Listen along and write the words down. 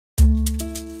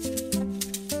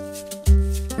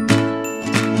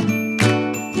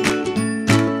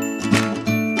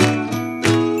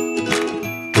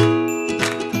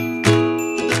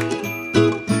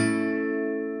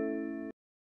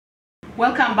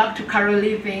Welcome back to Carol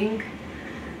Living.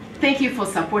 Thank you for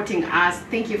supporting us.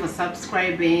 Thank you for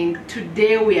subscribing.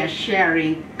 Today we are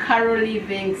sharing Carol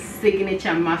Living's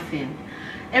signature muffin.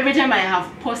 Every time I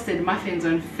have posted muffins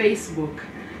on Facebook,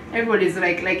 everybody's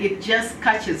like it just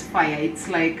catches fire. It's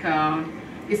like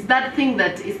it's that thing,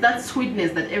 that it's that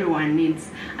sweetness that everyone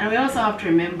needs. And we also have to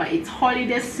remember it's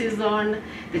holiday season.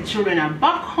 The children are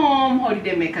back home,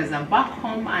 holiday makers are back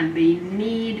home, and they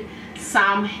need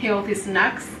some healthy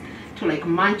snacks to like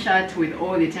munch at with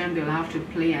all the time they'll have to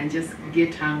play and just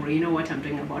get hungry. You know what I'm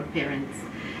talking about, parents.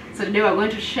 So today we're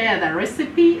going to share the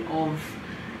recipe of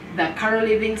the Carol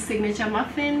Living signature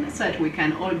muffin so that we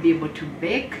can all be able to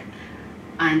bake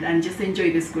and just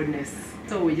enjoy this goodness.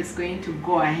 So we're just going to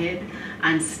go ahead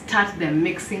and start the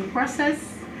mixing process.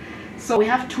 So we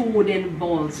have two wooden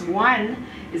bowls. One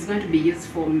is going to be used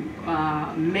for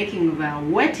making the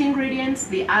wet ingredients.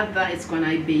 The other is going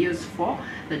to be used for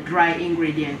the dry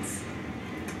ingredients.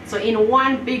 So in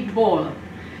one big bowl,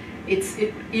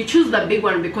 you choose the big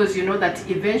one because you know that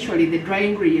eventually the dry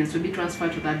ingredients will be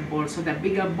transferred to that bowl. So the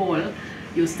bigger bowl,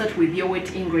 you start with your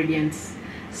wet ingredients.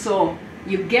 So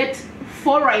you get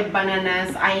 4 ripe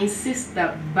bananas. I insist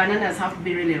that bananas have to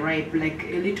be really ripe, like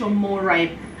a little more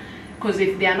ripe, because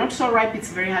if they are not so ripe, it's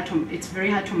very hard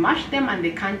to mash them, and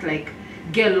they can't like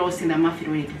get lost in the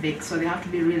muffin when it bakes. So they have to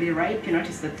be really ripe. You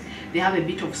notice that they have a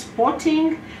bit of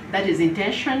spotting. That is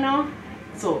intentional.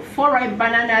 So 4 ripe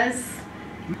bananas,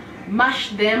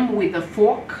 mash them with a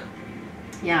fork.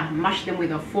 Yeah, mash them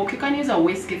with a fork. You can use a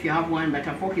whisk if you have one, but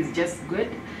a fork is just good.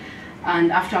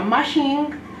 And after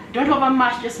mashing, don't over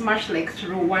mash, just mash like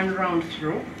through, one round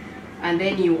through, and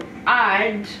then you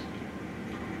add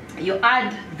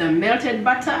the melted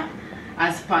butter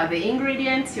as per the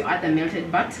ingredients. You add the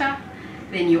melted butter,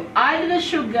 then you add the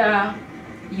sugar,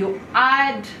 you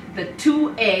add the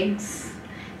 2 eggs,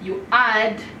 you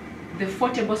add the 4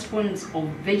 tablespoons of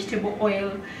vegetable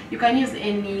oil. You can use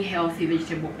any healthy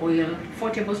vegetable oil. 4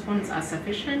 tablespoons are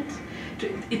sufficient.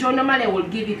 It normally will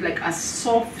give it like a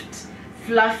soft,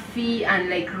 fluffy, and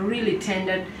like really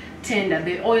tender.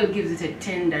 The oil gives it a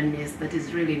tenderness that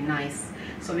is really nice.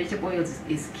 So vegetable oil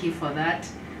is key for that.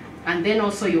 And then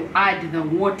also you add the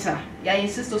water. Yeah, I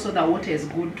insist also the water is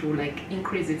good to like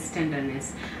increase its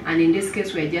tenderness. And in this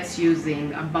case, we're just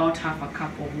using about half a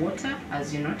cup of water,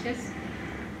 as you notice.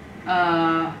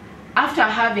 After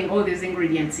having all these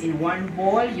ingredients in one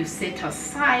bowl, you set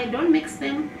aside. Don't mix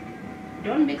them,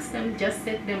 just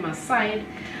set them aside.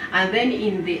 And then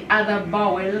in the other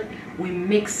bowl, we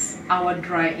mix our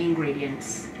dry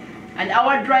ingredients. And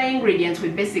our dry ingredients, we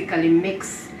basically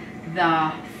mix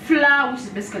the flour, which is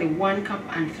basically 1 cup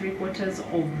and 3/4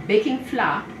 of baking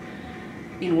flour,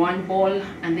 in one bowl.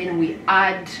 And then we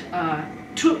add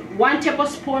 1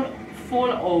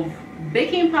 tablespoonful of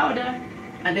baking powder,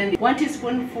 and then 1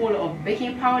 teaspoonful of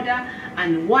baking powder,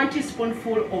 and 1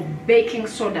 teaspoonful of baking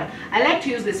soda. I like to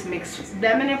use this mix.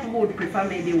 There are many people who would prefer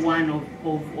maybe one of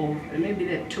maybe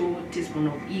the 2 teaspoons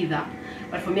of either,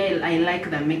 but for me I like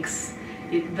the mix.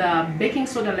 The baking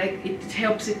soda, like, it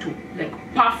helps it to like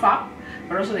puff up,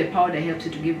 but also the powder helps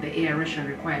it to give the aeration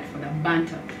required for the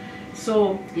batter.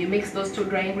 So you mix those 2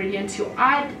 dry ingredients. You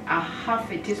add a half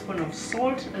a teaspoon of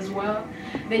salt as well.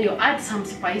 Then you add some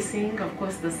spicing, of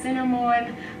course the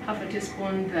cinnamon, half a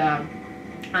teaspoon.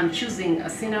 I'm choosing a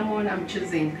cinnamon. I'm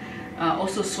choosing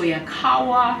also soya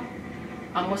kawa.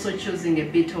 I'm also choosing a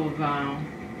bit of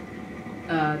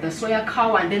the soya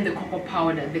kawa, and then the cocoa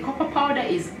powder. The cocoa powder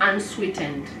is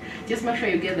unsweetened. Just make sure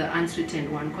you get the unsweetened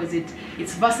one, because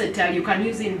it's versatile. You can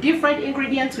use in different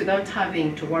ingredients without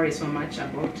having to worry so much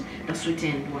about the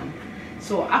sweetened one.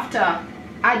 So after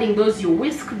adding those, you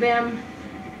whisk them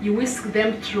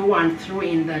through and through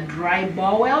in the dry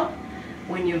bowl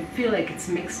when you feel like it's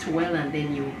mixed well, and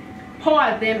then you pour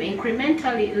them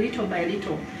incrementally, little by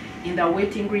little, in the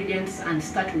wet ingredients and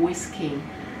start whisking.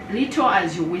 Little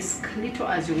as you whisk,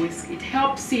 it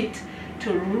helps it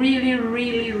to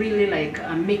really like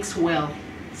mix well.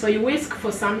 So you whisk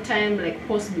for some time, like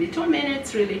possibly 2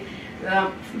 minutes really.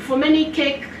 For many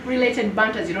cake related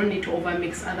batters, you don't need to over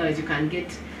mix, otherwise you can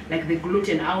get like the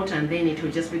gluten out and then it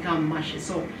will just become mushy.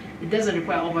 So it doesn't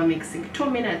require over mixing. 2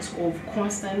 minutes of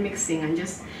constant mixing and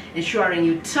just ensuring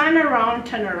you turn around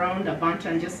the batter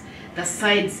and just the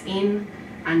sides in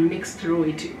and mix through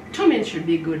it. 2 minutes should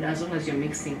be good, as long as you're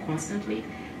mixing constantly.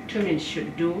 2 minutes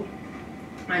should do.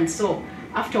 And so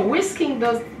after whisking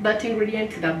that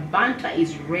ingredient, the batter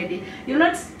is ready. You'll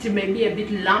notice it may be a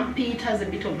bit lumpy. It has a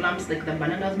bit of lumps like the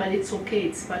bananas, but it's okay.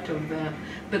 It's part of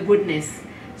the goodness.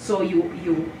 So you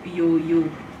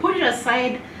put it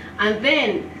aside, and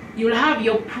then you'll have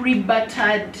your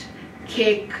pre-buttered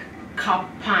cake cup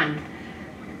pan.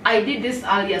 I did this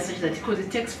earlier such that because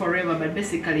it takes forever, but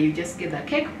basically you just get the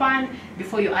cake pan.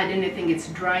 Before you add anything, it's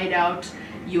dried out.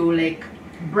 You like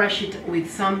brush it with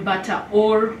some butter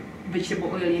or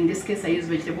vegetable oil. In this case I use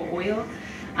vegetable oil.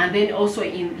 And then also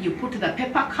you put the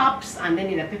pepper cups, and then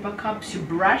in the pepper cups you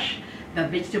brush the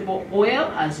vegetable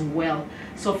oil as well.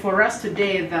 So for us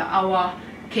today, our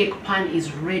cake pan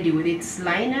is ready with its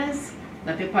liners,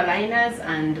 the paper liners,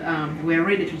 and we're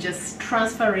ready to just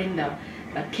transfer in the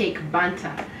cake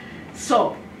batter.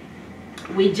 So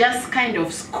we just kind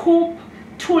of scoop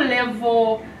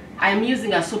 2-level, I'm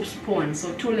using a soup spoon,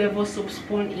 so 2-level soup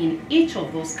spoon in each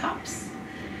of those cups,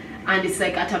 and it's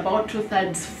like at about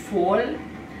 2/3 full.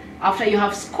 After you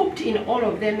have scooped in all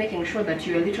of them, making sure that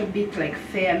you're a little bit like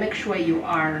fair, make sure you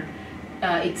are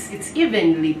it's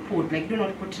evenly put, like do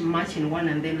not put much in one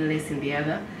and then less in the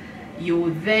other.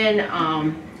 You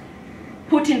then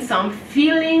put in some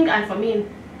filling, and for me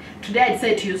today I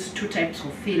decided to use 2 types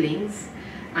of fillings,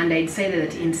 and I decided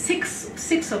that in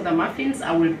six of the muffins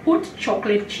I will put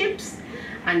chocolate chips,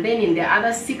 and then in the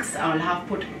other 6 I'll have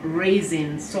put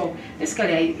raisins. So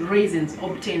basically raisins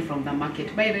obtained from the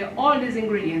market. By the way, all these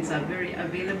ingredients are very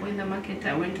available in the market.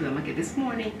 I went to the market this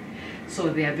morning, so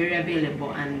they are very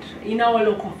available and in our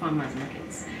local farmers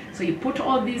markets. So you put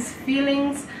all these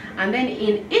fillings, and then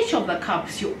in each of the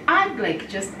cups you add like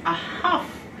just a half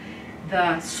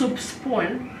the soup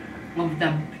spoon of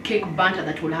the cake batter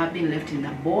that will have been left in the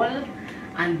bowl,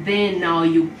 and then now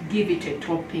you give it a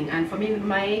topping. And for me,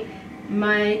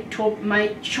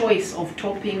 my choice of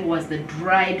topping was the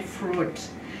dried fruit.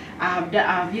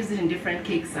 I've used it in different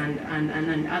cakes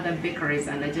and other bakeries,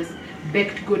 and I just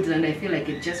baked goods, and I feel like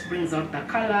it just brings out the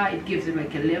color. It gives it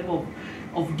like a level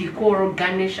of decor or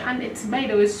garnish, and it's by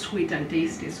the way sweet and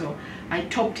tasty. So I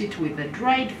topped it with the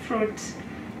dried fruit,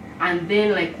 and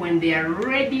then like when they are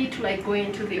ready to like go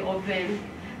into the oven,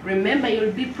 remember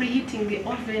you'll be preheating the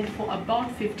oven for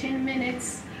about 15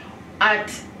 minutes at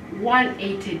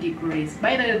 180 degrees.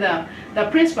 By the way, the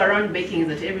principle around baking is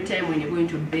that every time when you're going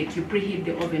to bake, you preheat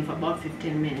the oven for about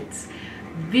 15 minutes.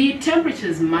 The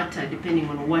temperatures matter depending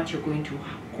on what you're going to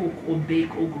cook or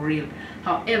bake or grill.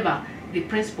 However, the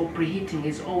principle of preheating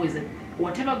is always that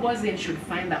whatever goes in should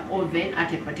find the oven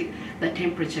at a particular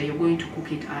temperature you're going to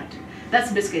cook it at.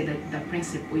 That's basically the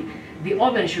principle. The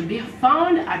oven should be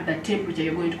found at the temperature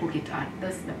you're going to cook it at.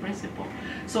 That's the principle.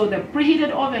 So the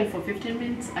preheated oven for 15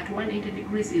 minutes at 180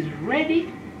 degrees is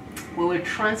ready. We will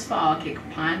transfer our cake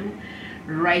pan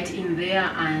right in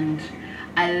there and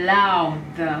allow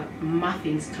the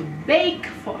muffins to bake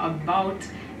for about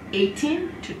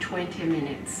 18 to 20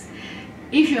 minutes.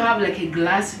 If you have like a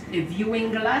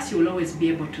viewing glass, you'll always be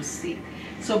able to see.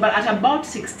 So, but at about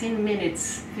 16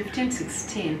 minutes,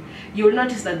 15-16, you'll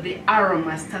notice that the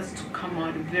aroma starts to come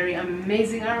out, very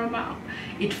amazing aroma.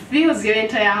 It fills your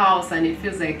entire house, and it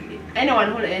feels like anyone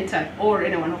who will enter or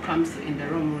anyone who comes in the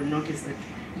room will notice that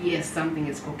yes, something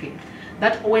is cooking.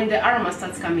 That when the aroma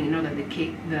starts coming, you know that the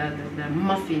cake, the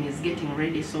muffin is getting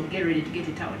ready. So get ready to get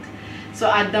it out.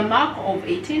 So at the mark of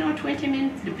 18 or 20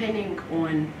 minutes, depending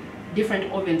on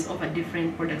different ovens offer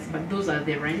different products, but those are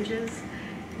the ranges.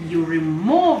 You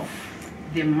remove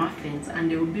the muffins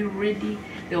and they will be ready.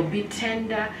 They'll be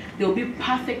tender, they'll be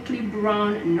perfectly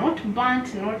brown, not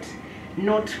burnt,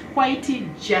 not whitey,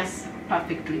 just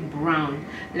perfectly brown,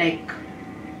 like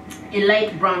a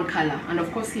light brown color. And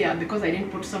of course here, because I didn't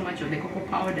put so much of the cocoa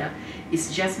powder,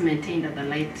 it's just maintained at a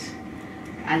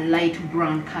light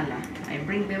brown color. I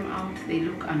bring them out, they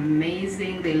look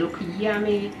amazing, they look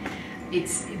yummy.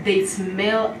 They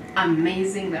smell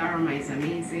amazing, the aroma is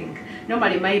amazing.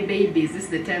 Normally my babies, this is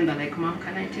the time they're like, Mom,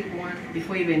 can I take one?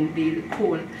 Before even they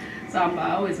cool. So I'm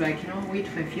always like, you know, wait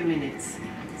for a few minutes.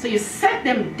 So you set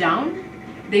them down,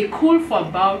 they cool for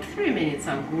about 3 minutes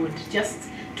are good, just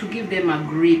to give them a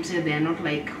grip so they're not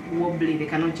like wobbly, they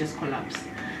cannot just collapse.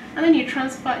 And then you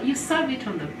serve it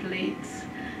on the plate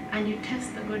and you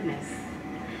taste the goodness.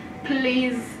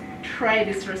 Please try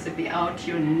this recipe out,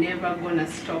 you're never gonna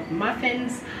stop.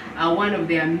 Muffins are one of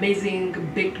the amazing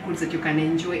baked goods that you can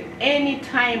enjoy any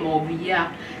time of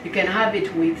year. You can have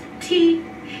it with tea,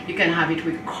 you can have it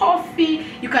with coffee,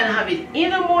 you can have it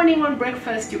in the morning on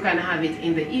breakfast, you can have it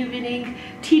in the evening,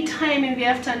 tea time in the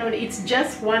afternoon. It's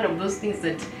just one of those things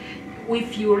that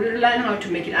if you learn how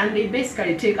to make it, and they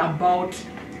basically take about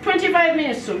 25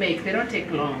 minutes to make, they don't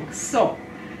take long. So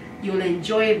you'll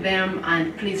enjoy them,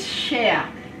 and please share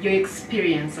your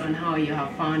experience on how you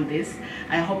have found this.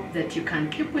 I hope that you can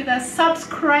keep with us.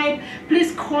 Subscribe,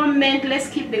 please comment. Let's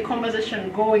keep the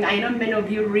conversation going. I know many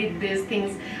of you read these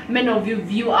things, many of you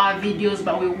view our videos,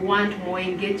 but we want more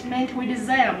engagement, we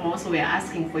desire more, so we're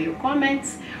asking for your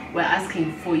comments, we're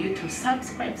asking for you to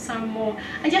subscribe some more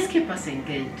and just keep us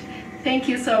engaged. Thank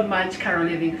you so much, Carol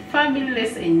Living family.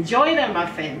 Let's enjoy the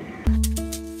muffin.